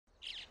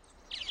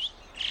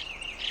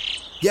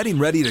Getting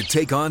ready to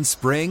take on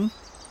spring?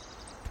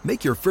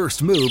 Make your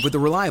first move with the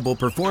reliable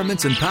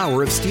performance and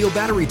power of Steel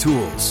battery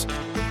tools.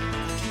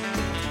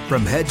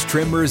 From hedge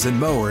trimmers and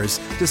mowers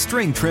to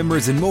string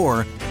trimmers and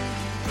more,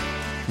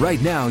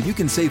 right now you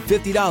can save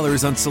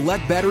 $50 on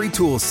select battery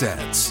tool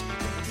sets.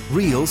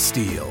 Real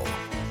Steel.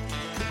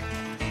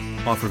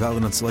 Offer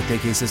valid on select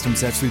AK system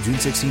sets through June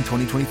 16,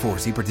 2024.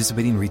 See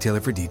participating retailer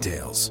for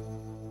details.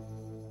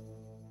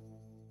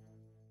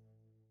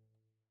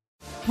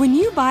 When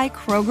you buy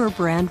Kroger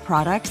brand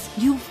products,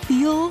 you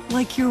feel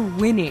like you're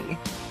winning.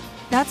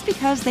 That's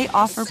because they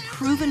offer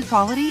proven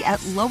quality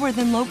at lower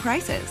than low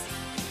prices.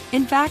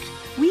 In fact,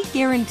 we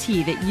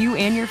guarantee that you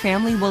and your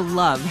family will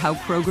love how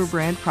Kroger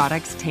brand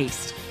products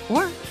taste,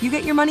 or you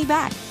get your money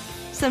back.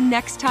 So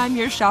next time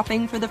you're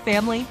shopping for the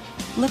family,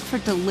 look for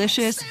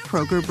delicious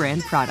Kroger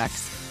brand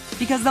products,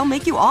 because they'll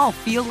make you all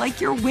feel like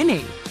you're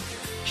winning.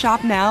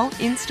 Shop now,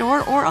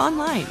 in-store, or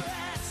online.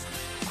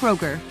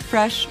 Kroger,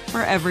 fresh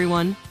for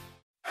everyone.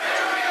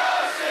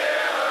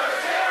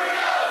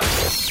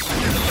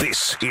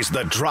 This is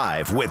The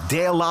Drive with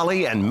Dale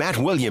Lally and Matt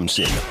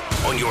Williamson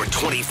on your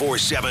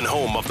 24/7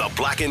 home of the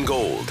black and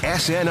gold.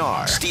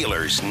 SNR,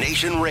 Steelers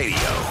Nation Radio.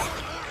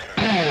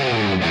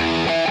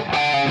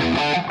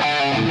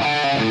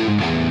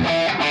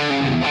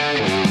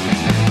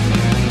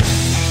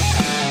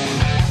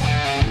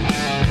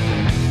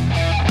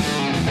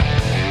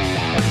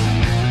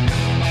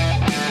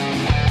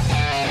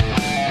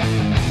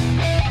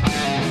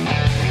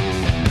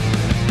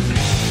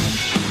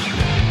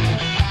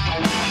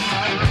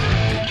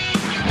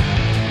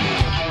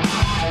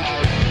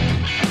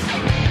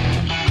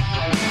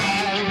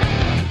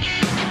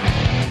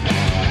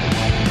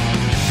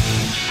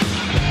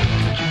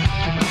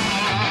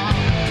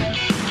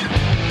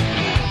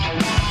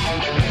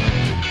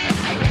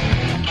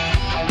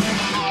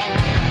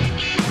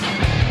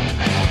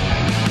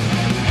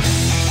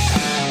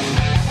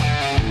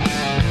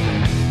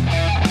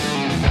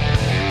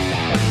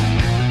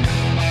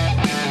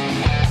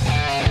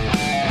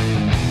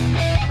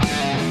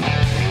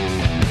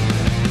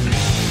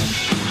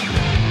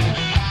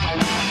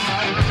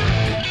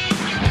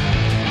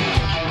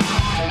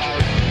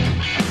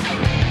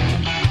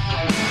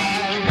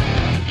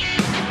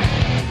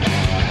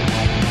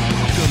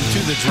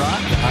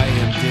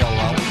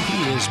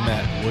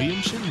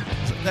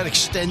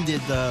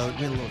 Extended, we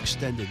had a little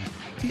extended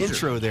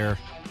intro there.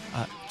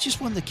 Just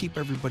wanted to keep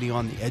everybody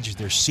on the edge of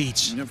their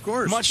seats. Of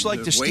course. Much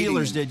like the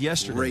Steelers did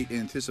yesterday. Great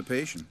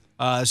anticipation.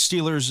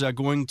 Steelers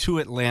going to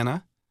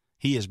Atlanta.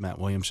 He is Matt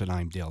Williamson.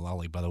 I'm Dale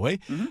Lally, by the way.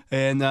 Mm-hmm.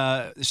 And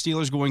the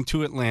Steelers going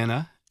to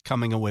Atlanta,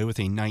 coming away with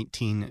a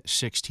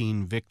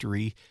 19-16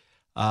 victory.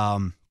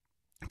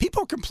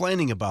 People are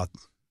complaining about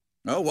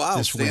Oh,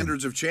 wow.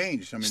 Standards have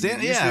changed. I mean,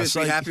 used to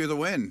be happy with the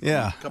win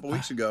a couple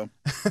weeks ago.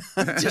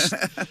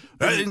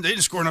 They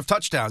didn't score enough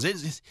touchdowns.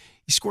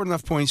 He scored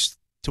enough points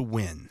to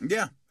win.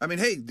 Yeah. I mean,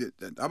 hey,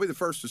 I'll be the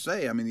first to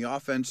say, I mean, the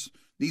offense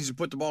needs to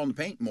put the ball in the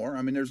paint more.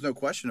 I mean, there's no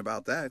question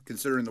about that,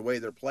 considering the way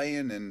they're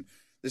playing. And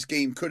this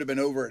game could have been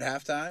over at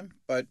halftime.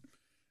 But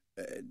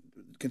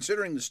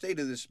considering the state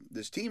of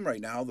this team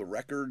right now, the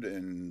record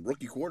and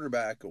rookie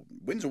quarterback,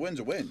 win's a win's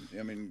a win.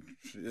 I mean,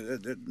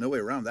 there's no way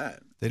around that.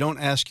 They don't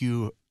ask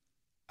you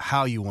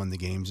how you won the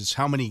games. It's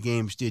how many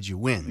games did you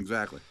win.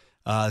 Exactly.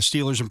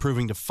 Steelers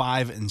improving to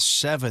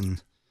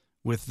 5-7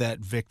 with that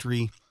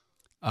victory.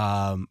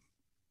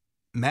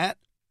 Matt,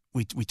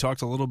 we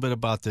talked a little bit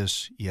about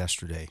this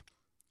yesterday.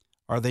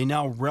 Are they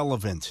now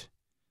relevant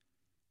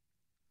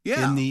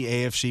in the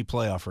AFC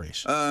playoff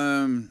race?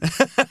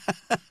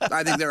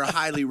 I think they're a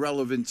highly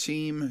relevant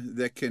team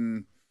that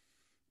can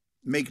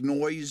make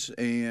noise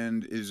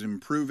and is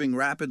improving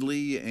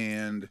rapidly.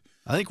 And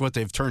I think what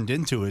they've turned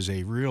into is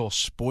a real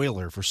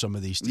spoiler for some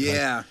of these teams.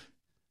 Yeah.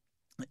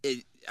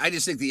 I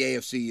just think the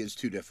AFC is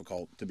too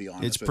difficult, to be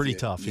honest. It's pretty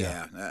tough,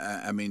 yeah.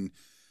 I mean,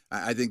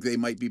 I think they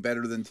might be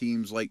better than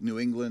teams like New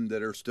England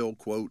that are still,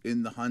 quote,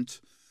 in the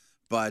hunt.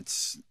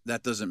 But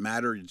that doesn't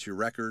matter. It's your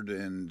record.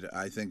 And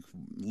I think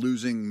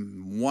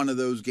losing one of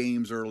those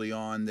games early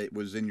on that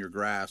was in your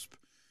grasp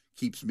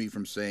keeps me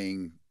from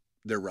saying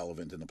they're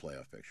relevant in the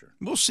playoff picture.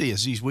 We'll see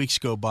as these weeks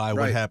go by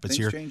what happens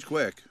here. Things change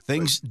quick.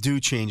 Things do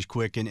change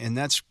quick, and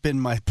that's been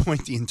my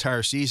point the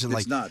entire season.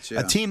 It's nuts,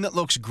 yeah. A team that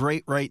looks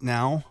great right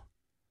now,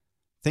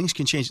 things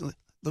can change.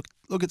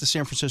 Look at the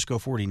San Francisco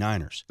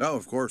 49ers. Oh,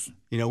 of course.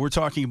 You know, we're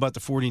talking about the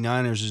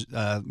 49ers,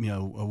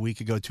 a week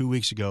ago, 2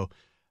 weeks ago,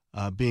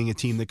 being a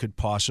team that could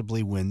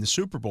possibly win the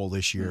Super Bowl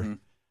this year.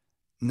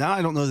 Mm-hmm. Now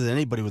I don't know that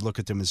anybody would look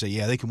at them and say,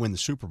 yeah, they can win the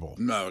Super Bowl.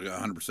 No,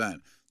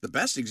 100%. The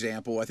best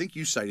example, I think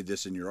you cited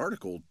this in your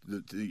article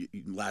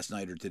last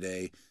night or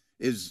today,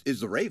 is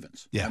the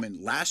Ravens. Yeah. I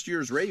mean, last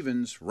year's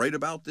Ravens, right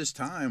about this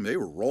time, they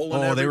were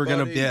rolling. Oh, they were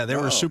going to, they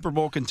were a Super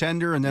Bowl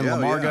contender, and then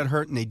Lamar got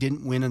hurt, and they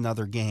didn't win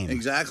another game.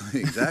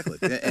 Exactly.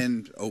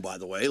 And, oh, by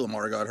the way,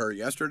 Lamar got hurt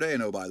yesterday,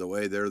 and oh, by the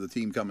way, they're the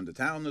team coming to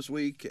town this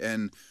week,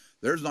 and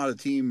there's not a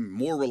team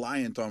more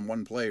reliant on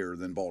one player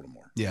than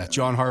Baltimore. Yeah,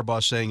 John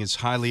Harbaugh saying it's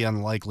highly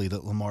unlikely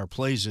that Lamar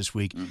plays this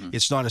week. Mm-hmm.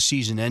 It's not a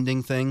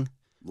season-ending thing.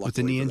 with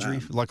the knee for injury.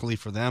 them. Luckily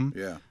for them.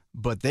 Yeah.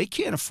 But they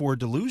can't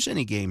afford to lose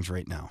any games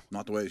right now.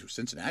 Not the way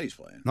Cincinnati's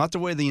playing. Not the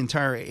way the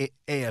entire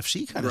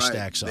AFC kind of Right.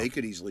 stacks up. They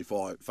could easily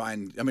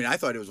find. I mean, I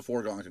thought it was a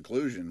foregone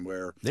conclusion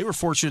where They were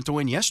fortunate to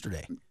win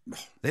yesterday.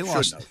 They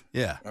lost. shouldn't have.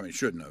 Yeah. I mean,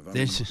 shouldn't have. I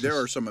mean, there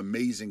are some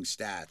amazing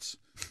stats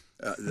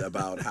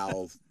about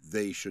how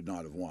they should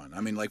not have won.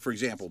 I mean, like, for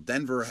example,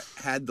 Denver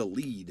had the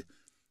lead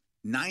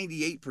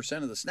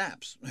 98% of the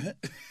snaps.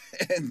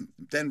 And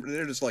Denver,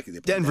 they're just lucky they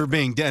played Denver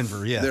being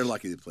Denver, yeah. They're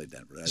lucky they played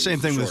Denver. That Same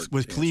is thing the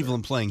with short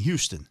Cleveland playing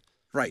Houston.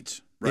 Right.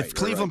 If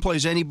Cleveland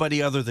plays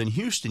anybody other than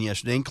Houston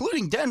yesterday,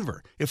 including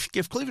Denver, if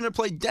Cleveland had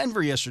played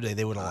Denver yesterday,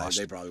 they would have lost.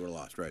 They probably would have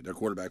lost, right. Their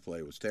quarterback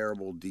play was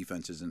terrible.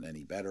 Defense isn't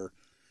any better.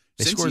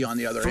 They Cincy, scored on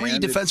the other three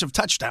hand, defensive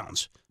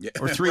touchdowns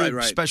or three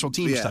right. special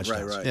teams Yeah,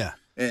 touchdowns. Right. Yeah.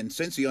 And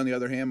Cincy, on the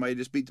other hand, might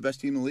just beat the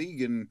best team in the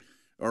league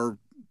or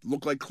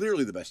look like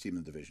clearly the best team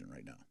in the division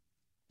right now.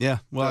 Yeah,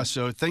 well,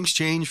 so things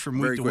change from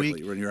week Very to quickly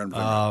week. when you're on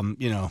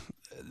the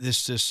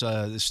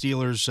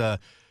Steelers,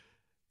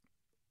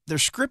 their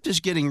script is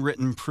getting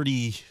written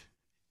pretty.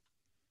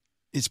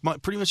 It's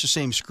pretty much the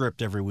same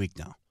script every week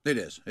now. It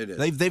is.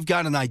 They've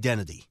got an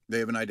identity. They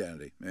have an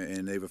identity,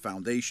 and they have a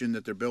foundation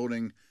that they're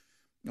building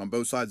on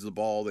both sides of the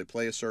ball. They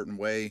play a certain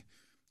way,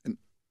 and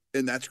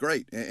that's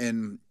great.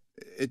 And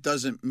it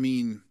doesn't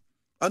mean,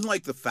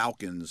 unlike the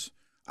Falcons,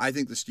 I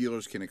think the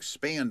Steelers can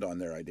expand on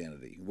their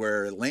identity,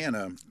 where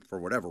Atlanta, for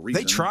whatever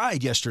reason. They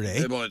tried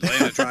yesterday. Well,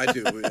 Atlanta tried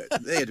to.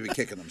 They had to be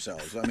kicking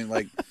themselves. I mean,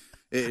 like.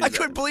 I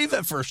couldn't believe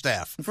that first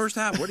half. First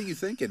half, what are you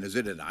thinking? Is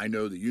it an I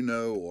know that you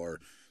know, or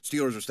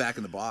Steelers are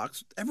stacking the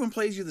box? Everyone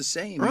plays you the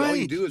same. Right. All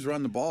you do is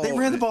run the ball. They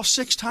ran the ball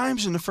 6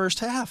 times in the first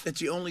half. It's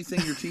the only thing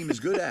your team is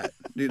good at,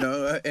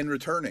 and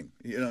returning.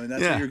 And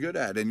that's what you're good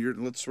at.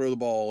 And let's throw the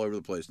ball all over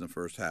the place in the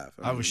first half.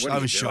 I was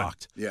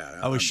shocked. Yeah,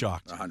 I was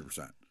shocked.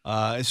 100%.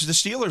 The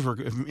Steelers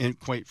were,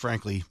 quite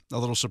frankly, a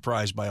little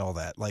surprised by all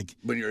that. Like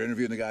when you're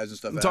interviewing the guys and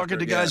stuff, talking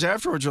to guys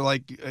afterwards, are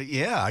like,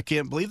 I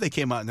can't believe they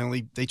came out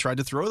and they tried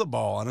to throw the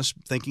ball on us,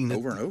 thinking that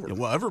over and over.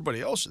 Well, everybody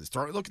else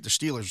look at the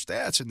Steelers'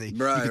 stats and you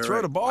can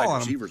throw the ball on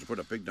them. Receivers put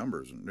up big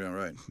numbers. Yeah,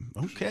 right.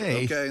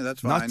 Okay, that's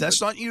fine.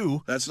 That's not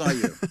you. That's not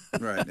you,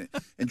 right?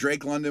 And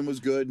Drake London was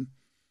good.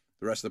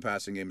 The rest of the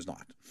passing game is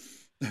not.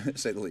 To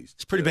say the least.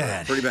 It's pretty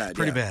bad. Pretty bad.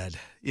 Pretty bad.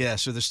 Yeah.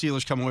 So the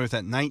Steelers come away with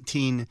that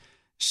 19-16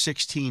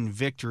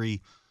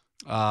 victory.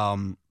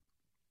 I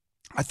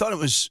thought it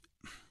was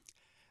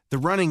the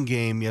running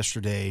game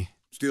yesterday.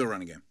 Steeler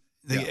running game.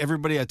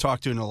 Everybody I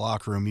talked to in the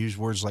locker room used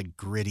words like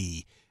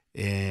gritty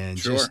and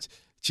just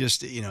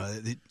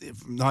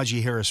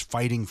Najee Harris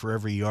fighting for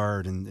every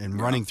yard and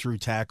running through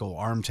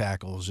arm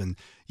tackles, and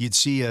you'd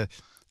see a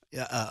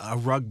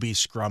rugby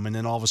scrum, and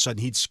then all of a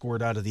sudden he'd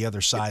scored out of the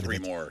other side of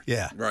it. 3 more.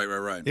 Yeah.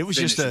 Right. It was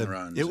just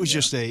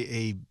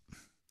a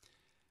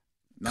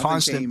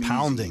constant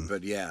pounding. Easy,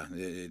 but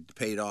it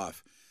paid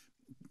off.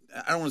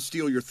 I don't want to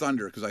steal your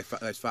thunder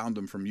because I found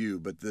them from you,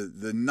 but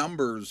the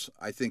numbers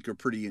I think are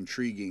pretty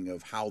intriguing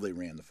of how they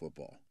ran the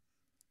football.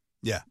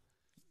 Yeah.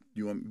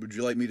 Would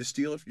you like me to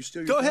steal it? You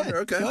steal your Go thunder? ahead.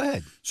 Okay. Go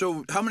ahead.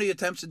 So how many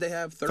attempts did they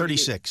have?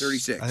 36.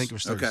 36. I think it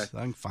was 36. Okay.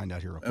 I can find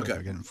out here real quick. Okay.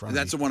 I get it in front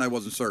That's of the one I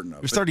wasn't certain of.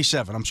 It was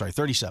 37. I'm sorry,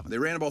 37. They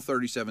ran the ball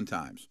 37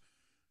 times.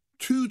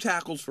 2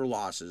 tackles for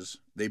losses.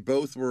 They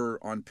both were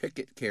on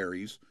Pickett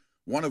carries,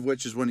 one of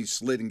which is when he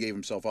slid and gave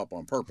himself up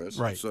on purpose.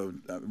 Right. So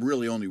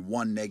really only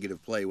 1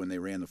 negative play when they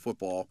ran the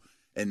football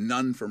and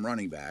none from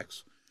running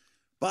backs.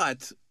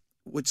 But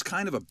what's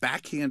kind of a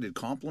backhanded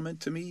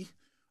compliment to me,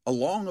 a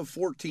long of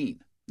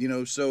 14.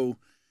 So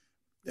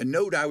a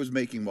note I was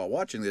making while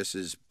watching this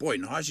is, boy,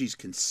 Najee's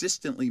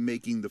consistently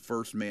making the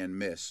first man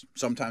miss,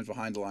 sometimes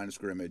behind the line of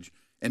scrimmage,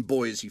 and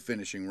boy, is he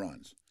finishing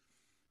runs.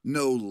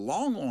 No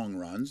long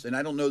runs, and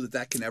I don't know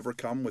that can ever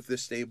come with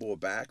this stable of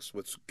backs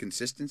with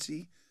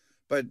consistency.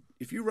 But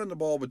if you run the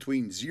ball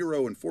between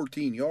 0 and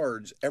 14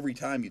 yards every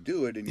time you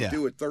do it, and you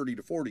do it 30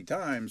 to 40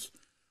 times,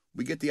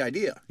 we get the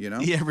idea, He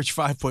averaged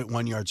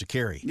 5.1 yards a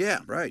carry. Yeah,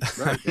 right.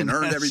 And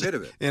earned every bit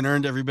of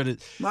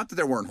it. Not that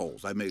there weren't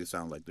holes. I made it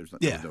sound like there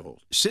was no holes.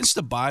 Since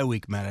the bye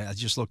week, Matt, I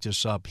just looked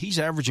this up. He's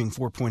averaging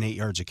 4.8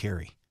 yards a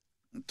carry.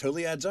 It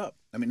totally adds up.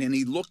 I mean, and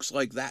he looks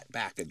like that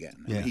back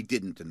again. I mean, he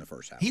didn't in the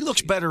first half. He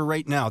looks better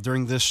right now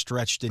during this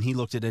stretch than he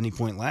looked at any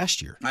point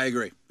last year. I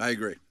agree.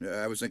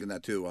 I was thinking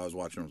that too while I was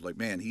watching. I was like,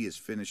 man, he is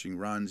finishing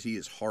runs. He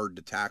is hard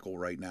to tackle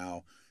right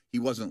now. He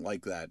wasn't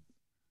like that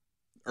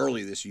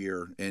early this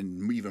year,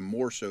 and even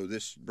more so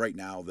right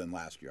now than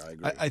last year. I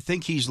agree. I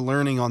think he's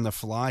learning on the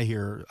fly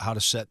here how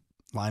to set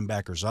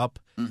linebackers up,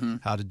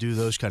 how to do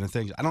those kind of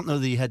things. I don't know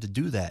that he had to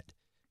do that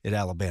at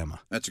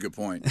Alabama. That's a good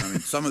point. I mean,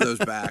 some of those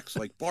backs,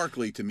 like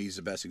Barkley, to me is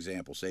the best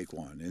example,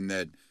 Saquon, in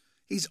that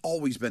he's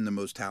always been the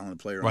most talented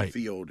player on the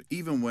field,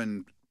 even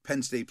when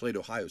Penn State played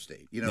Ohio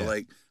State.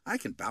 Like, I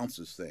can bounce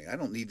this thing. I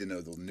don't need to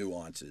know the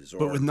nuances.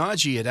 But with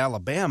Najee at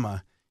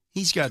Alabama,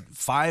 he's got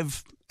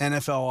 5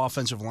 NFL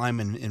offensive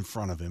linemen in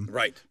front of him.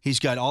 Right. He's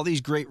got all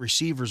these great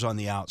receivers on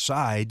the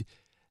outside.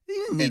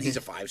 And he's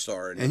a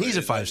 5-star. And he's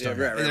a 5-star.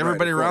 Right, and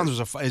everybody right, around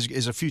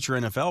is a future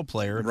NFL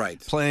player, right?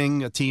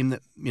 Playing a team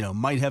that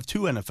might have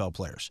 2 NFL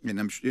players. And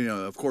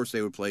of course,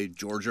 they would play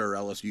Georgia or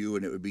LSU,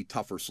 and it would be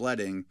tougher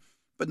sledding,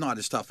 but not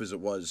as tough as it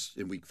was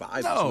in Week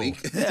 5 this week.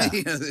 Yeah.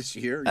 This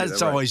year.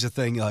 That's always the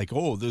thing. Like,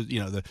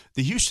 the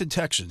Houston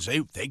Texans,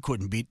 they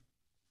couldn't beat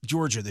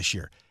Georgia this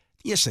year.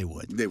 Yes, they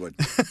would. They would.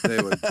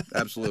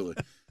 Absolutely.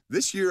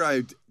 This year,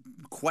 I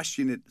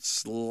question it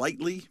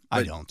slightly.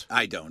 I don't.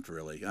 I don't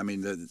really. I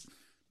mean,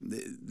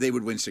 they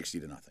would win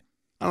 60-0.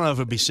 I don't know if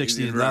it'd be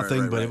 60-0,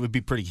 but right. it would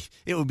be pretty.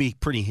 It would be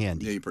pretty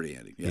handy. Yeah, pretty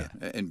handy. Yeah.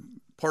 And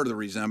part of the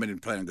reason I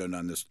didn't plan on going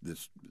down this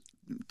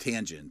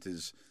tangent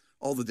is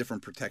all the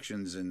different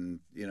protections and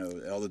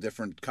all the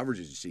different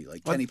coverages you see.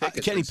 Like Kenny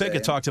Pickett. Kenny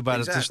Pickett talked about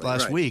it this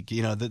last week.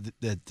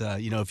 That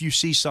if you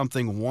see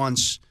something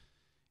once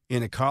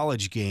in a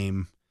college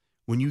game,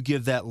 when you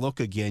give that look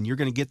again, you're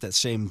going to get that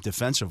same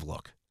defensive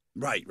look.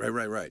 Right.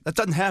 That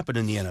doesn't happen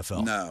in the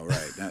NFL. No,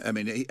 right. I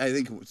mean, I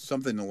think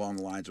something along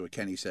the lines of what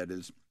Kenny said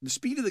is the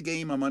speed of the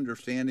game I'm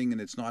understanding, and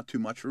it's not too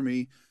much for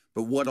me,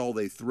 but what all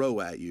they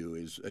throw at you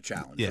is a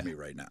challenge for me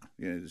right now.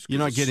 You're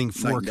not getting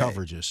 4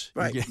 coverages.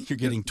 Right. You're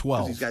getting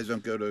 12. These guys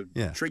don't go to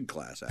trig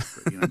class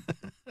after,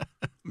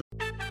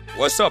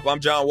 What's up? I'm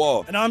John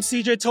Wall. And I'm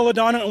CJ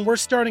Toledano, and we're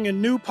starting a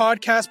new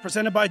podcast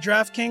presented by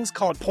DraftKings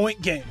called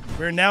Point Game.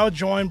 We're now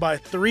joined by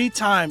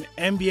 3-time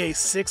NBA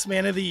Sixth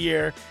Man of the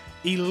Year,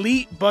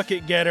 elite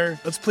bucket getter.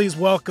 Let's please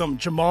welcome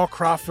Jamal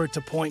Crawford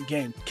to Point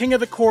Game. King of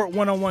the Court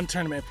one-on-one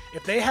tournament.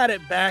 If they had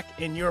it back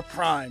in your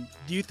prime,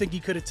 do you think you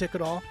could have took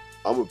it all?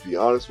 I'm going to be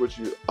honest with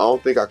you. I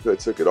don't think I could have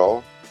took it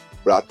all,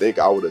 but I think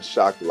I would have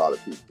shocked a lot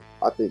of people.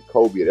 I think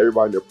Kobe and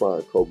everybody in their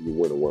prime, Kobe would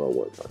win a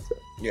one-on-one contest.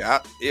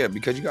 Yeah,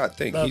 because you got to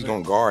think he's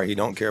going to guard. He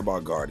don't care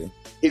about guarding.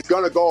 He's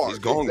going to guard. He's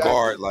going to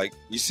guard. Like,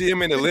 you see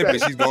him in the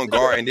Olympics, he's going to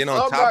guard. And then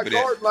on top of that. I'm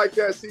not guarding like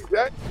that,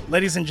 CJ.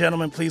 Ladies and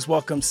gentlemen, please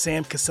welcome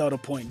Sam Cassell to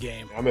Point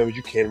Game. I remember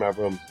you came out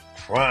from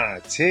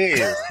prime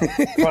 10.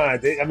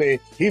 I mean,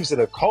 he was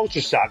in a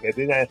culture shock. And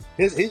then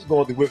he's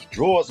going through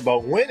withdrawals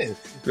about winning.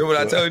 Remember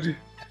what I told you?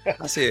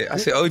 I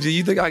said, OG,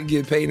 you think I can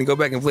get paid and go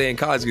back and play in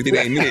college because it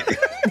ain't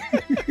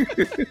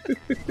it?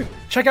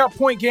 Check out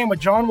Point Game with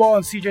John Wall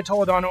and CJ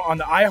Toledano on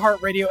the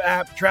iHeartRadio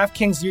app,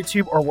 DraftKings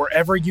YouTube, or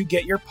wherever you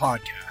get your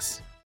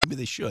podcasts. Maybe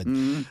they should.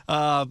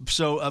 Mm-hmm.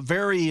 So a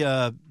very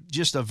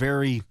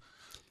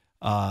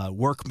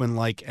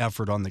workmanlike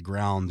effort on the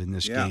ground in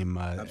this game.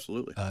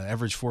 Absolutely.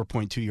 Average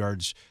 4.2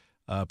 yards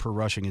per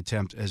rushing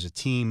attempt as a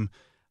team.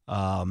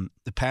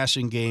 The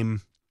passing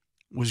game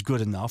was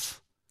good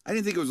enough. I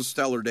didn't think it was a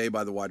stellar day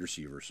by the wide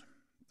receivers.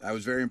 I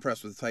was very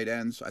impressed with the tight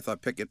ends. I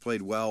thought Pickett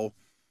played well.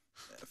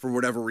 For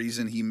whatever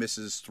reason, he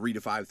misses 3 to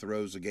 5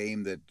 throws a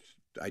game that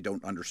I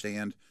don't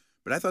understand.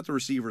 But I thought the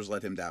receivers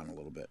let him down a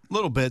little bit. A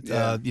little bit.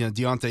 Yeah.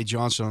 Deontay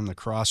Johnson on the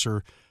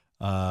crosser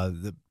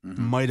that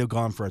might have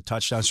gone for a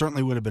touchdown.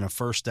 Certainly would have been a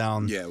first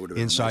down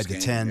inside the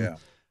 10. Yeah.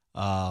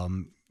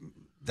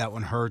 That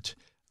one hurt.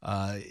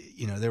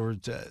 There were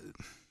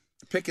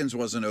Pickens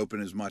wasn't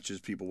open as much as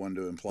people wanted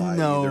to imply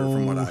either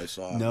from what I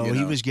saw. No,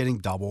 he was getting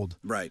doubled.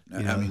 Right.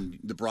 I mean,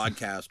 the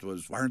broadcast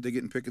was, why aren't they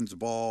getting Pickens the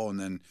ball? And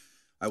then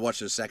I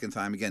watched it a second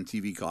time, again,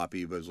 TV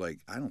copy, but it was like,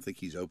 I don't think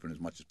he's open as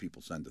much as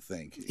people tend to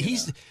think.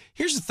 Here's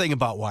the thing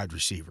about wide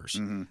receivers.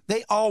 Mm-hmm.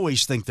 They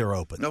always think they're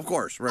open. Of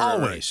course. Right.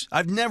 Always. Right.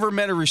 I've never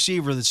met a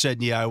receiver that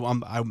said, I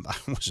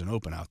wasn't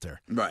open out there.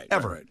 Right.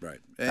 Ever. Right.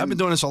 I've been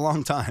doing this a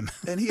long time.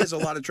 And he has a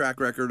lot of track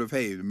record of,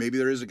 hey, maybe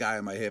there is a guy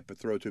on my hip, but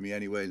throw it to me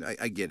anyway.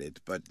 I get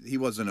it, but he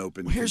wasn't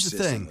open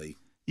consistently.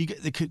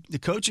 Here's the thing. The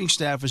coaching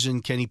staff is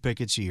in Kenny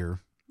Pickett's ear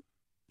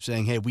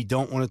saying, hey, we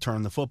don't want to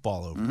turn the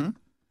football over. Mm-hmm.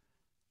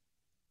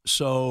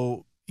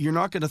 So you're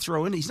not going to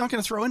throw in. He's not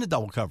going to throw into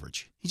double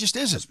coverage. He just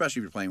isn't.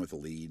 Especially if you're playing with a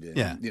lead.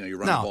 And, you're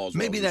running now, balls.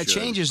 Maybe that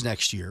changes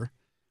next year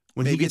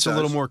when he gets a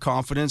little more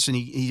confidence and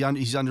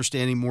he's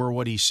understanding more of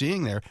what he's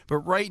seeing there. But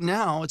right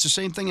now, it's the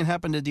same thing that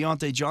happened to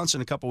Deontay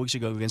Johnson a couple weeks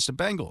ago against the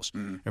Bengals.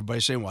 Mm-hmm.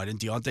 Everybody's saying, why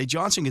didn't Deontay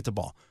Johnson get the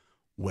ball?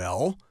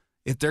 Well,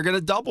 if they're going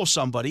to double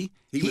somebody,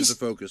 he was the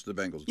focus of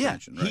the Bengals'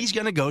 attention. Right? He's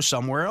going to go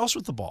somewhere else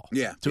with the ball.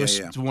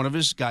 To one of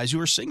his guys who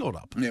are singled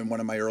up. And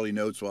one of my early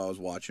notes while I was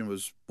watching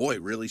was,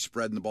 really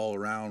spreading the ball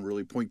around,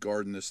 really point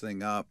guarding this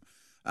thing up.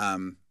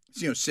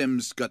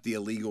 Sims got the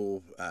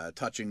illegal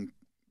touching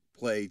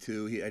play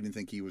too. I didn't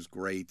think he was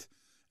great,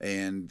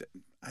 and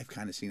I've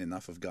kind of seen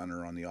enough of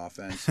Gunner on the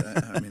offense.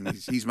 I mean,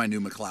 he's my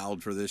new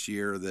McLeod for this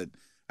year. That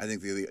I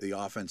think the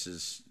offense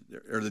is,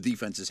 or the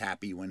defense is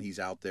happy when he's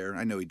out there.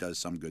 I know he does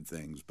some good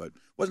things, but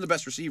wasn't the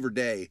best receiver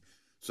day.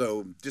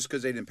 So just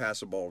because they didn't pass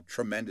the ball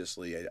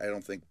tremendously, I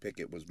don't think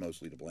Pickett was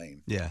mostly to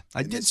blame. Yeah,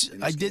 I did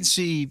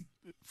see,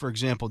 for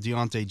example,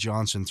 Deontay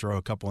Johnson throw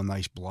a couple of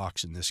nice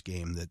blocks in this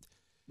game. That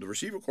the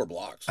receiver core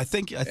blocks. I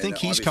think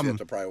he's come.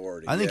 That's a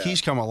priority. I think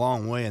he's come a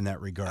long way in that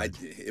regard.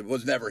 It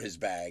was never his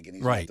bag, and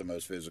he's not the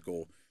most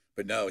physical.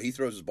 But no, he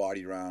throws his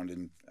body around,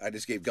 and I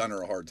just gave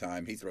Gunner a hard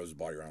time. He throws his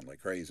body around like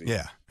crazy.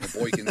 Yeah. If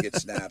Boykin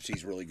gets snaps,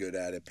 he's really good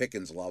at it.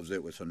 Pickens loves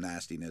it with some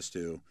nastiness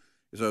too.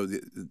 So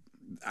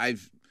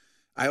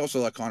I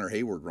also thought Connor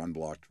Hayward run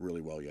blocked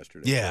really well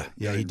yesterday. Yeah,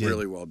 he did.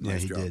 Really well.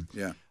 Nice job. Did.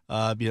 Yeah.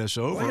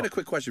 So overall, I got a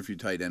quick question for you,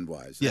 tight end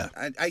wise. Yeah.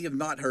 I have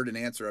not heard an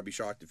answer. I'd be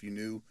shocked if you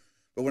knew.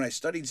 But when I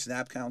studied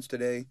snap counts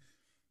today,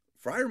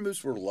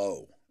 Freiermuth were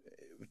low.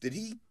 Did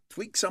he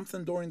tweak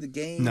something during the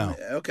game? No.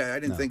 Okay, I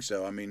didn't think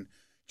so. I mean,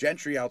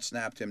 Gentry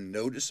outsnapped him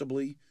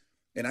noticeably,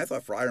 and I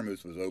thought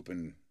Freiermuth was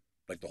open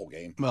like the whole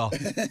game. Well,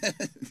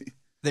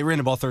 they ran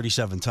the ball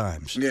 37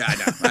 times. Yeah, I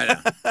know.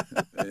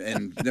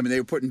 And I mean, they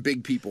were putting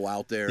big people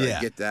out there. Yeah.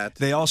 I get that.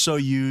 They also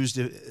used,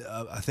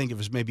 I think it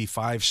was maybe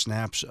 5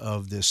 snaps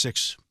of the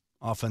 6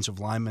 offensive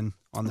linemen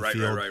on the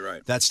field.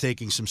 Right. That's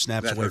taking some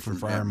snaps away from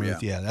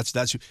Freiermuth. Yeah.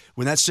 That's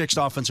when that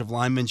 6th offensive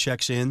lineman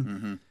checks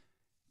in,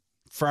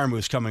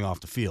 Freiermuth's coming off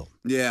the field.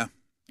 Yeah.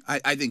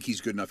 I think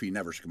he's good enough. He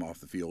never should come off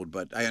the field,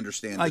 but I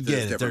understand that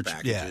there's different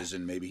packages,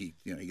 and maybe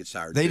he gets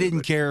tired. They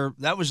didn't care.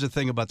 That was the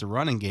thing about the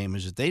running game,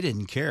 is that they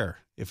didn't care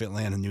if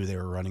Atlanta knew they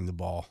were running the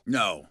ball.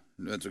 No,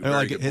 that's a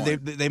very good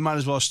point. They might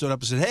as well have stood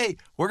up and said, "Hey,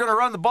 we're going to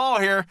run the ball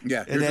here."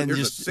 Yeah, and then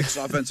here's 6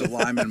 offensive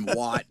linemen: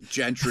 Watt,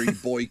 Gentry,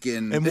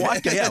 Boykin, and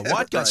Watt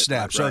got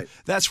snapped. Right. So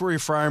that's where your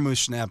Freiermuth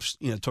snaps,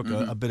 took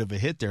a bit of a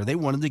hit there. They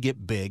wanted to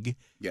get big.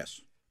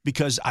 Yes,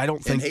 because I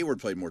don't think and Hayward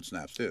played more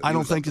snaps too. I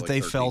don't think that they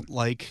felt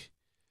like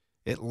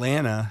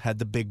Atlanta had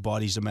the big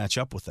bodies to match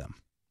up with them.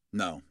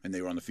 No, and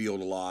they were on the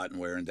field a lot and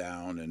wearing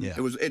down, and yeah.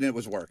 it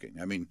was working.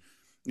 I mean,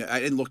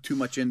 I didn't look too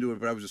much into it,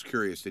 but I was just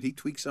curious. Did he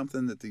tweak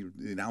something that the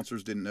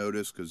announcers didn't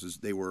notice because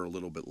they were a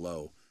little bit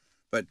low?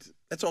 But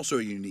that's also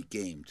a unique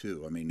game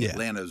too. I mean,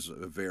 Atlanta's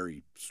a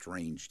very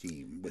strange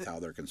team with how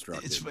they're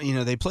constructed.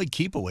 They played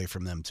keep away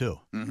from them too.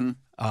 Mm-hmm.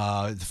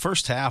 The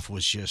first half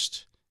was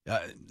just.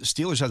 The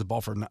Steelers had the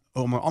ball for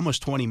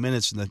almost 20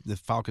 minutes, and the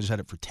Falcons had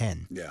it for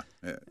 10. Yeah.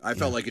 I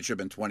felt like it should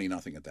have been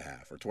 20-0 at the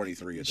half or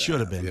 23 at the should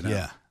half. Should have been,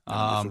 yeah.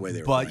 The way they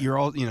were but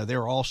playing.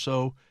 they're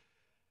also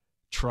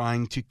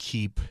trying to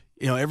keep,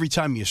 every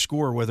time you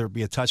score, whether it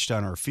be a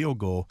touchdown or a field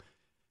goal,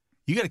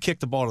 you got to kick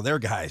the ball to their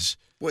guys.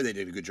 Boy, they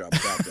did a good job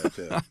with that, though,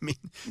 too. I mean,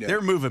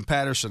 they're moving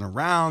Patterson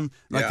around.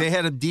 Like they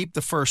had him deep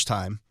the first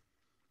time.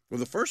 Well,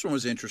 the first one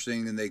was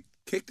interesting, and they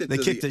kicked it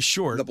it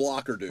short. The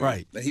blocker dude.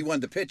 Right. And he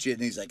wanted to pitch it,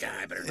 and he's like,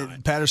 I better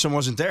not. Patterson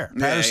wasn't there.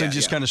 Patterson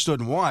just kind of stood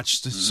and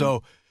watched. Mm-hmm.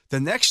 So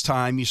the next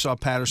time you saw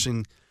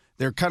Patterson,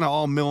 they're kind of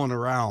all milling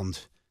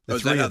around.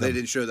 Is that how they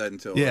didn't show that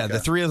until? Yeah, the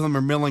 3 of them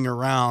are milling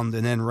around,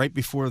 and then right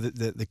before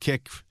the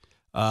kick,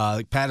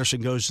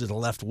 Patterson goes to the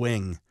left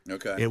wing.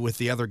 Okay. With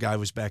the other guy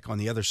was back on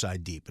the other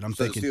side deep. And I'm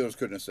thinking the Steelers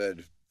couldn't have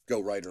said go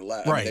right or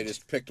left. Right. I mean, they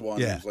just picked one.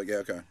 Yeah. And it was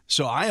like, okay.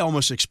 So I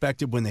almost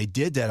expected when they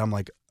did that, I'm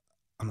like,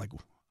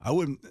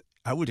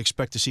 I would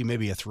expect to see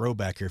maybe a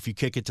throwback here. If you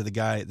kick it to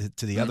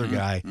the other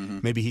guy,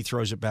 maybe he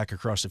throws it back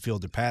across the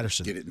field to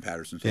Patterson. Get it in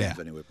Patterson's hands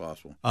any way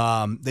possible.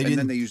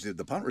 Then they used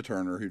the punt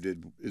returner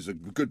is a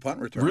good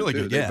punt returner. Really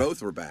too. good. They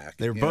both were back.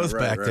 They were both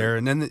back there.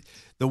 And then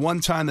the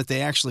one time that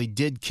they actually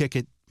did kick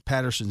it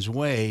Patterson's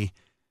way,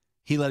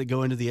 he let it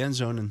go into the end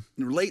zone.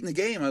 And late in the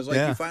game, I was like,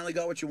 you finally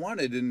got what you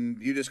wanted,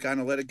 and you just kind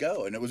of let it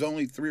go. And it was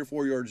only 3 or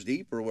 4 yards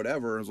deep or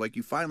whatever. It was like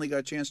you finally got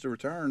a chance to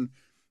return.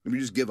 Did you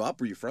just give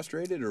up? Were you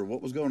frustrated, or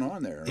what was going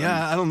on there?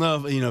 Yeah, I don't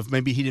know. If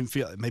maybe he didn't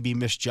feel, maybe he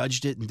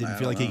misjudged it and didn't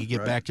feel like he could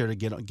get back there to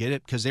get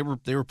it because they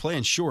were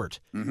playing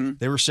short. Mm-hmm.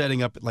 They were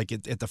setting up like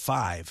at the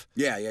 5.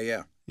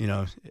 Yeah.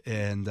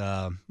 And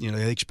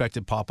they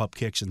expected pop-up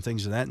kicks and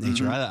things of that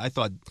nature. I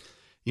thought,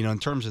 in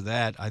terms of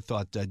that, I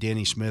thought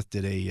Danny Smith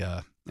did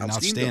an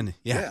outstanding,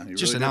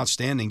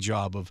 outstanding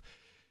job of.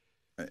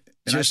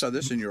 And I saw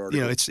this in your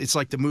article. It's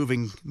like the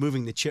moving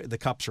the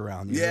cups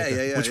around.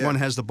 Which one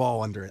has the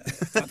ball under it? I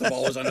thought the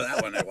ball was under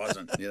that one. It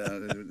wasn't.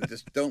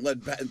 Just don't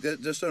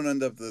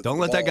end up. Don't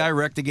let that guy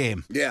wreck the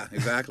game. Yeah,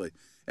 exactly.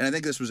 And I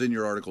think this was in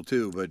your article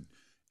too. But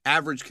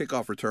average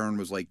kickoff return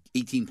was like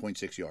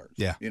 18.6 yards.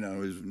 Yeah. It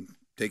was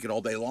take it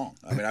all day long.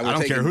 I mean, I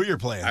don't care who you're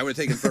playing. I would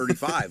have taken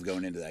 35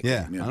 going into that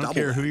game. I don't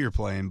care who you're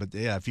playing, but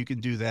if you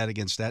can do that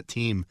against that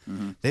team,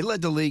 they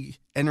led the league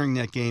entering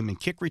that game in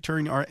kick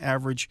return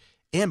average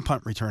and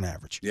punt return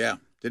average. Yeah.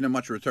 Didn't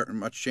have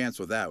much chance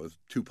with that, with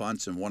 2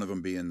 punts and one of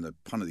them being the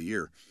punt of the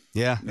year.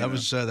 Yeah, that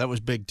was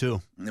big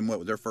too. And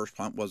then their first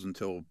punt was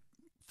until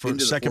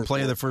second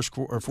play of the fourth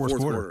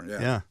quarter.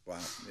 Yeah. Wow.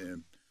 Yeah.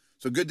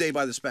 So good day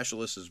by the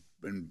specialists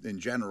in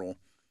general.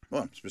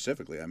 Well,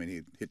 specifically, I mean,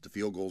 he hit the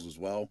field goals as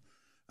well.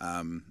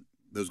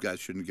 Those guys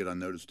shouldn't get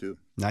unnoticed too.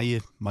 Now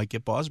you might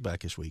get Boz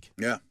back this week.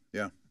 Yeah.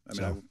 I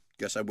mean, I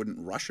guess I wouldn't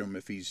rush him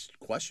if he's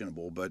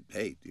questionable, but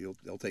hey,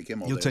 they'll take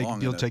him all day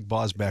long. You'll take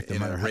Boz back no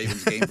matter how.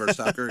 Ravens game versus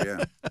Tucker,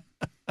 yeah.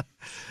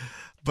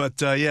 But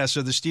so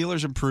the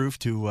Steelers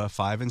improved to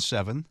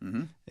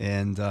 5-7,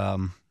 and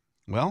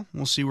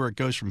we'll see where it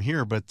goes from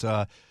here. But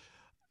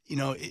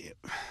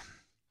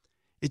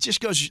it just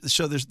goes.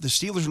 So the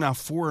Steelers are now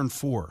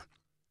 4-4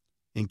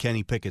 in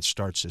Kenny Pickett's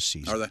starts this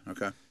season. Are they?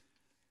 Okay.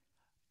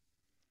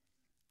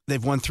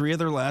 They've won 3 of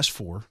their last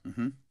 4.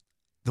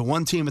 The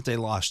one team that they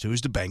lost to is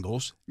the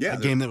Bengals. Yeah, a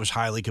game that was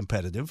highly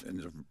competitive.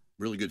 And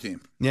Really good team.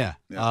 Yeah.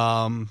 Yeah.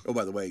 Oh,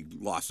 by the way,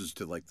 losses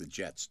to like the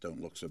Jets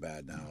don't look so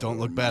bad now. Don't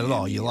Or look bad at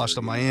all. You lost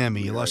to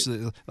Miami. You right. lost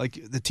to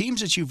the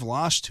teams that you've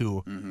lost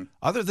to,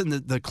 other than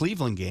the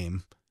Cleveland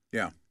game.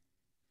 Yeah.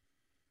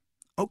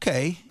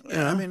 Okay.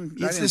 Yeah, I mean,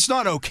 it's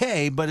not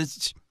okay, but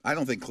it's I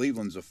don't think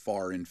Cleveland's a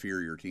far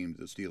inferior team to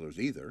the Steelers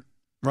either.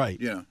 right.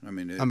 Yeah. I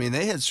mean,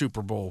 they had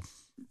Super Bowl.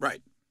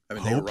 right. I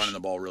mean, they were Hopes. running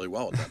the ball really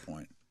well at that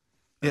point.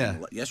 Yeah.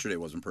 Yesterday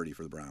wasn't pretty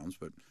for the Browns,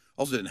 but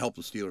also didn't help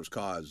the Steelers'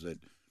 cause that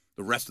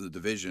the rest of the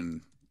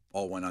division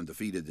all went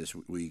undefeated this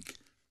week,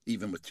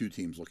 even with two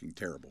teams looking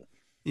terrible.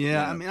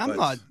 Yeah, I mean, I'm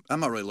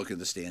not really looking at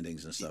the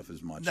standings and stuff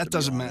as much. That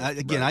doesn't matter.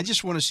 Again, I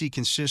just want to see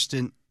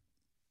consistent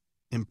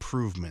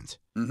improvement.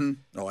 Mm-hmm.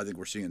 Oh, I think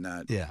we're seeing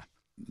that. Yeah.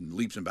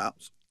 Leaps and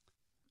bounds.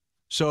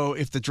 So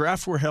if the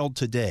draft were held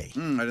today, I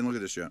didn't look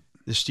at this yet.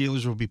 the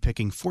Steelers will be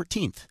picking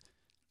 14th.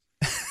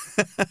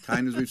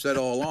 Kind as we've said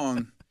all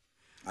along,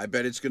 I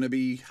bet it's going to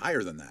be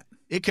higher than that.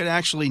 It could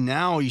actually,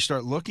 now you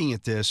start looking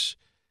at this,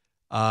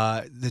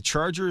 the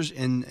Chargers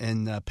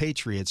and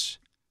Patriots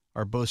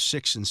are both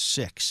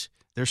 6-6.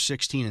 They're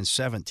 16 and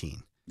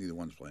 17. Neither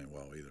one's playing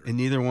well either. And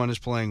neither one is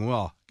playing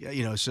well.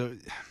 So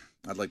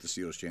I'd like the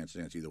Steelers' chance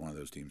against either one of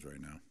those teams right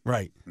now.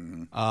 right.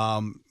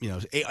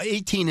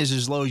 18 is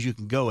as low as you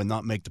can go and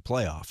not make the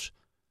playoffs.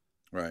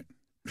 Right.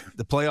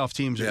 The playoff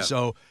teams Yeah. are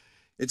so.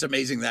 It's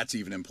amazing that's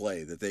even in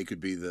play, that they could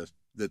be the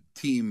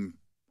team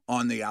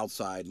on the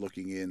outside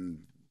looking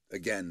in,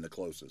 again, the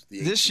closest.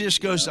 This just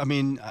goes, I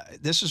mean,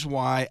 this is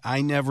why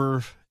I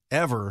never,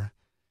 ever,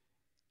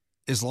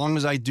 as long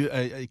as I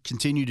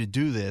continue to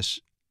do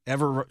this,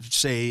 ever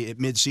say at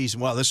midseason,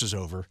 well, this is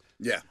over.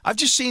 Yeah. I've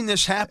just seen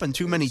this happen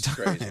too many It's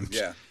times. crazy.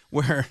 Yeah.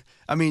 Where,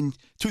 I mean,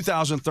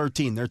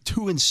 2013, they're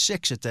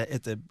 2-6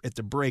 at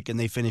the break, and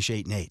they finish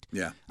 8-8.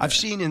 Yeah. I've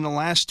seen in the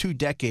last 2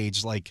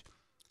 decades, like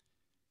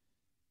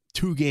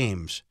 2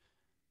 games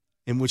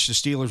in which the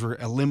Steelers were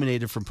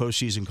eliminated from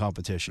postseason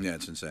competition. Yeah,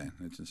 it's insane.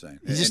 It's insane.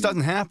 It just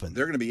doesn't happen.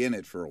 They're going to be in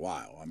it for a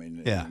while. I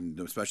mean, Yeah. and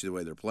especially the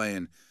way they're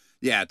playing.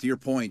 Yeah, to your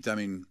point, I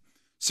mean,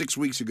 6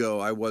 weeks ago,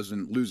 I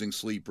wasn't losing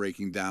sleep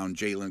breaking down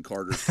Jalen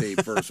Carter's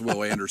tape versus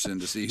Will Anderson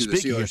to see who the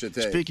Steelers should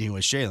take. Speaking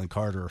with Jalen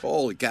Carter.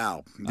 Holy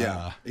cow.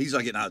 Yeah. He's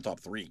like getting out of the top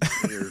 3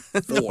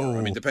 or 4. No.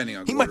 I mean, depending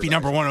on He might be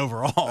number 1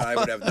 overall. I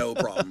would have no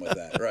problem with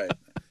that. Right.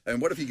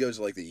 And what if he goes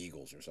to like the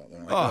Eagles or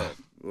something? Like,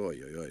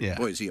 Yeah.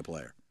 Boy, is he a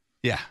player.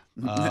 Yeah.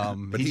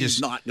 But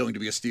he's not going to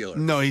be a Steeler.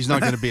 No, he's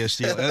not going to be a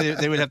Steeler.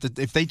 They would have to,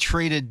 if they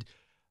traded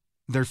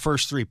their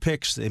first 3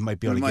 picks, they might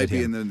be able to get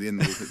him. Might be in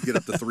the get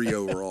up to 3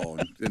 overall,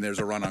 and there's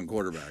a run on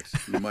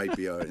quarterbacks. You might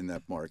be in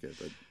that market.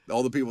 But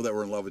all the people that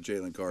were in love with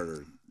Jalen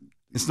Carter,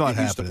 it's not used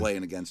happening. to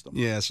playing against them.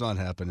 Yeah, it's not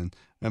happening.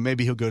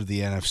 Maybe he'll go to the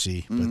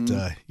NFC,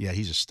 but yeah,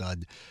 he's a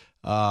stud.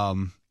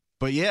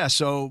 But yeah,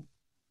 so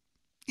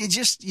you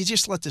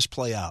just let this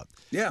play out.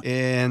 Yeah.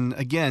 And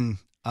again,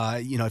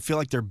 I feel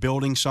like they're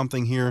building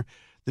something here.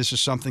 This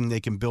is something they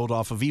can build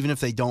off of, even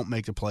if they don't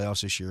make the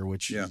playoffs this year,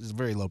 which is a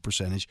very low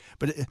percentage.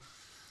 But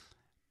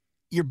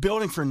you're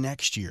building for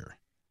next year.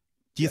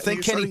 Do you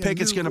think Kenny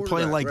Pickett's going to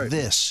play like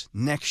this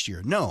next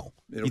year? No.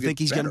 You think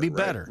he's going to be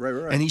better.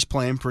 Right. And he's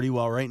playing pretty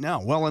well right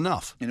now, well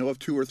enough. And he'll have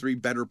 2 or 3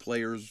 better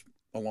players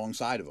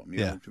alongside of him. You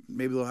know,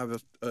 maybe they'll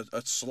have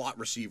a slot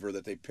receiver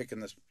that they pick in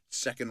the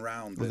second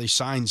round. Or they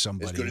sign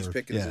somebody. As good as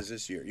Pickens is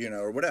this year,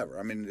 or whatever.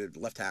 I mean,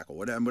 left tackle,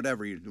 whatever.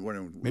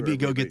 Maybe you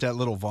go get that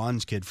little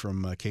Vaughns kid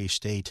from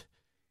K-State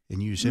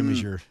and use him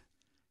as your...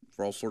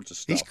 For all sorts of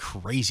stuff. He's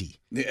crazy.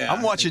 Yeah,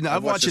 I'm watching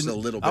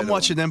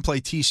them play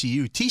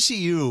TCU.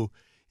 TCU,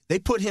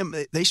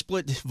 they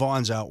split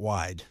Vaughns out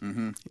wide.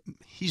 Mm-hmm.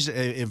 He's,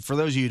 for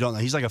those of you who don't know,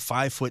 he's like a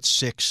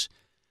 5'6".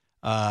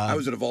 I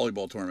was at a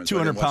volleyball tournament.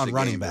 200-pound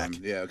running back.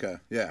 Yeah, okay.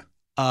 Yeah.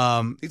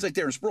 He's like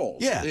Darren Sproles.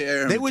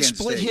 Yeah. They would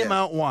split him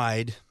out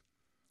wide.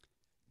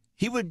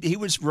 He would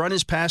run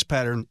his pass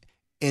pattern,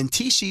 and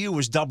TCU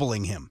was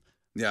doubling him.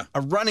 Yeah.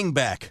 A running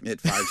back. At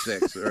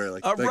 5'6". Or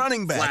like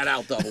running back. Flat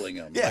out doubling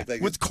him. Yeah,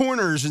 with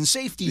corners and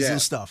safeties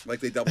and stuff. Like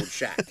they doubled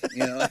Shaq.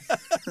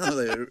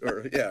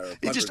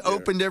 He just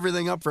opened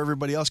everything up for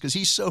everybody else because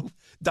he's so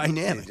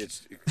dynamic.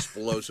 It's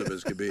explosive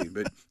as could be.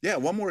 But, yeah,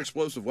 one more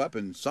explosive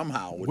weapon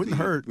somehow wouldn't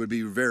hurt. Would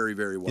be very,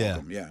 very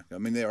welcome. Yeah. I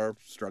mean, they are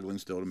struggling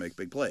still to make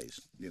big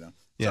plays,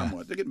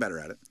 somewhat. They're getting better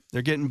at it.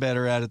 They're getting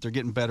better at it. They're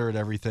getting better at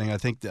everything. I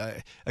think,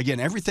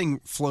 again, everything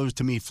flows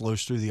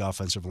through the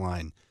offensive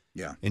line.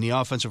 Yeah. And the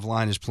offensive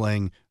line is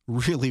playing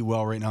really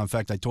well right now. In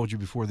fact, I told you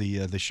before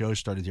the show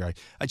started here,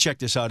 I check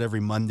this out every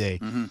Monday.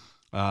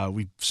 Mm-hmm.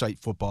 We cite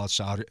Football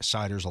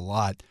Outsiders a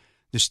lot.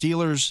 The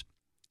Steelers'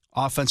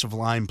 offensive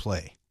line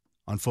play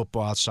on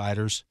Football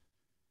Outsiders,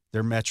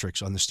 their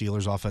metrics on the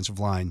Steelers' offensive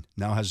line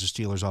now has the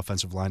Steelers'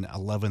 offensive line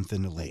 11th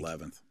in the league.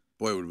 11th.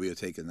 Boy, would we have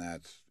taken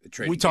that.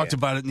 We talked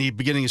about it in the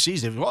beginning of the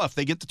season. Well, if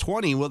they get to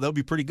 20, well, they'll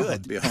be pretty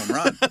good. It'll be a home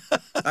run.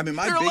 I mean,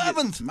 They're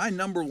 11th. My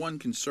number one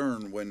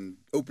concern when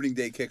opening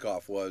day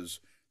kickoff was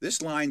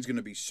this line's going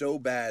to be so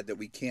bad that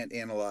we can't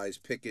analyze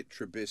Pickett,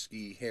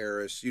 Trubisky,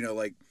 Harris,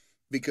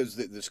 because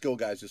the skill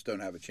guys just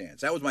don't have a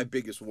chance. That was my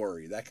biggest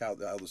worry. That's how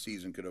the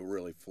season could have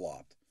really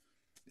flopped.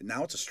 And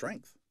now it's a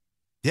strength.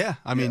 Yeah,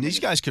 I mean, these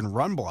guys can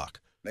run block.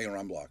 They can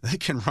run block. They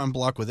can run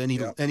block with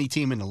any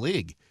team in the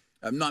league.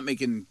 I'm not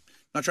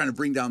trying to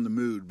bring down the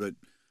mood, but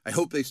I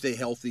hope they stay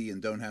healthy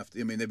and don't have to.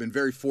 I mean, they've been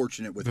very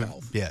fortunate with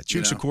health. Yeah,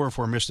 Chuks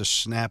Okorafor missed a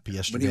snap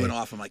yesterday. When he went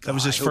off, I'm like, that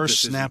was his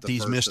first snap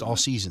he's missed all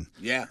season.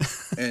 Yeah,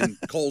 and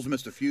Cole's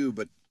missed a few,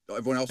 but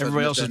everyone else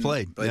has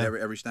played.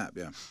 Every snap.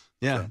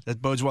 Yeah,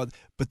 that bodes well.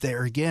 But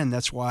there again,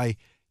 that's why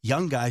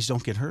young guys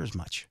don't get hurt as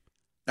much.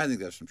 I think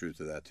there's some truth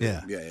to that too.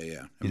 Yeah.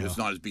 I mean, it's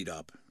not as beat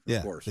up.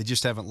 Of course. They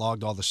just haven't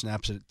logged all the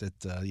snaps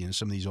that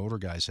some of these older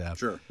guys have.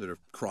 Sure, that are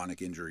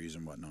chronic injuries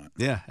and whatnot.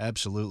 Yeah,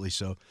 absolutely.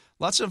 So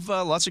lots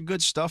of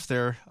good stuff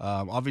there.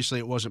 Obviously,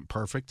 it wasn't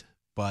perfect,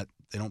 but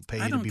they don't pay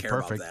you to be perfect. I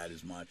don't care about that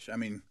as much. I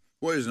mean,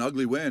 boy, it was an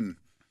ugly win.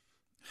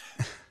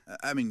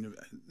 I mean,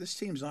 this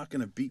team's not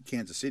going to beat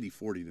Kansas City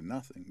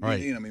 40-0.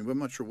 Right. I mean, I'm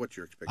not sure what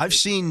your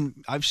expectations.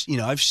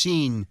 I've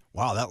seen.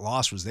 Wow, that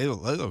loss was. They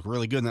look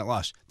really good in that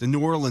loss. The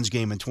New Orleans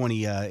game in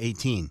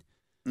 2018.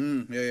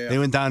 They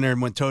went down there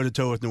and went toe to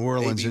toe with New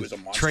Orleans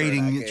and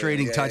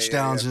trading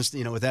touchdowns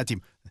and with that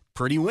team.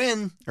 Pretty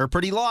win or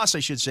pretty loss, I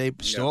should say.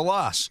 But still a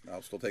loss.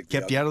 I'll still take.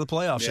 Kept you out of the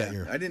playoffs that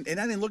year. I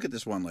didn't look at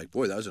this one like,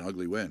 boy, that was an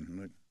ugly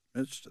win.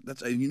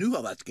 That's you knew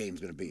how that game's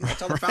going to be.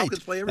 That's how the Falcons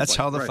play. That's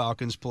how the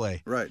Falcons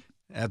play. Right.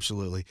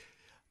 Absolutely.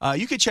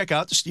 You can check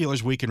out the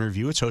Steelers Week in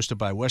Review. It's hosted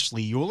by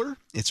Wesley Euler.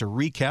 It's a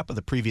recap of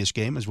the previous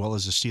game as well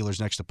as the Steelers'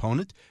 next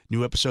opponent.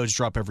 New episodes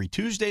drop every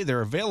Tuesday.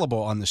 They're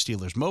available on the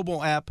Steelers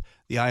mobile app,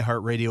 the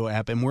iHeartRadio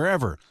app, and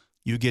wherever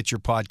you get your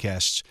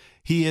podcasts.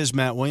 He is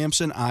Matt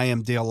Williamson. I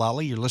am Dale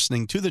Lally. You're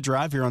listening to The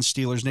Drive here on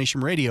Steelers Nation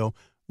Radio.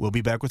 We'll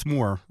be back with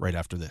more right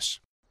after this.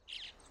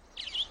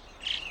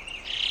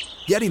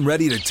 Getting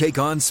ready to take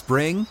on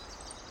spring?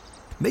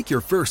 Make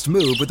your first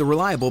move with the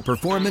reliable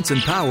performance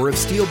and power of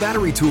Steel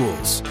battery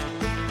tools.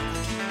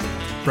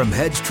 From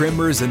hedge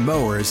trimmers and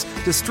mowers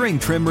to string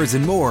trimmers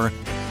and more,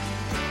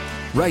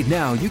 right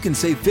now you can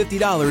save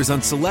 $50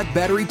 on select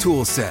battery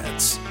tool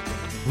sets.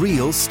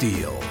 Real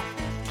Steel.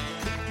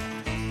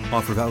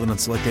 Offer valid on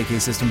select AK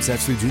system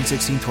sets through June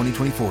 16,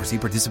 2024. See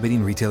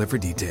participating retailer for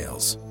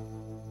details.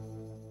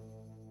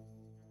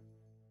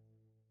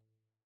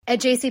 At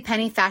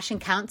JCPenney, fashion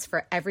counts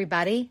for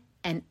everybody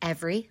and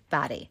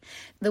everybody.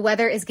 The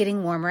weather is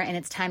getting warmer and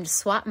it's time to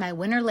swap my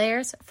winter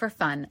layers for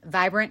fun,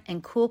 vibrant,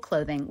 and cool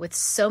clothing. With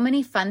so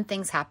many fun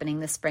things happening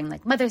this spring,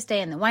 like Mother's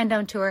Day and the Wind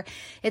Down Tour,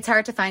 it's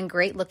hard to find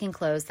great looking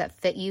clothes that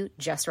fit you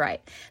just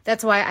right.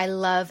 That's why I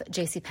love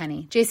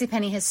JCPenney.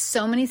 JCPenney has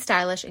so many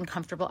stylish and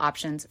comfortable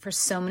options for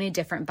so many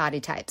different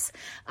body types.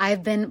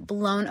 I've been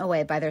blown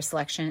away by their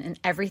selection, and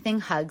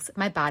everything hugs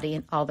my body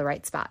in all the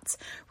right spots.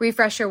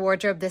 Refresh your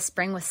wardrobe this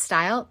spring with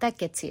style that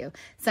gets you.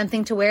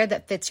 Something to wear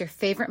that fits your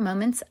favorite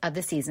moments of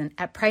the season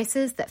at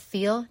prices that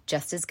feel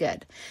just as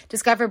good.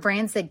 Discover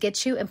brands that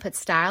get you and put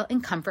style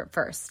and comfort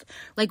first,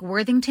 like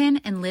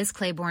Worthington and Liz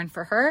Claiborne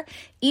for her,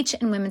 each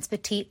in women's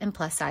petite and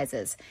plus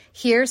sizes.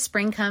 Here,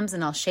 spring comes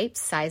in all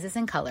shapes, sizes,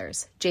 and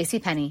colors.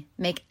 JCPenney,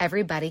 make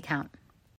everybody count.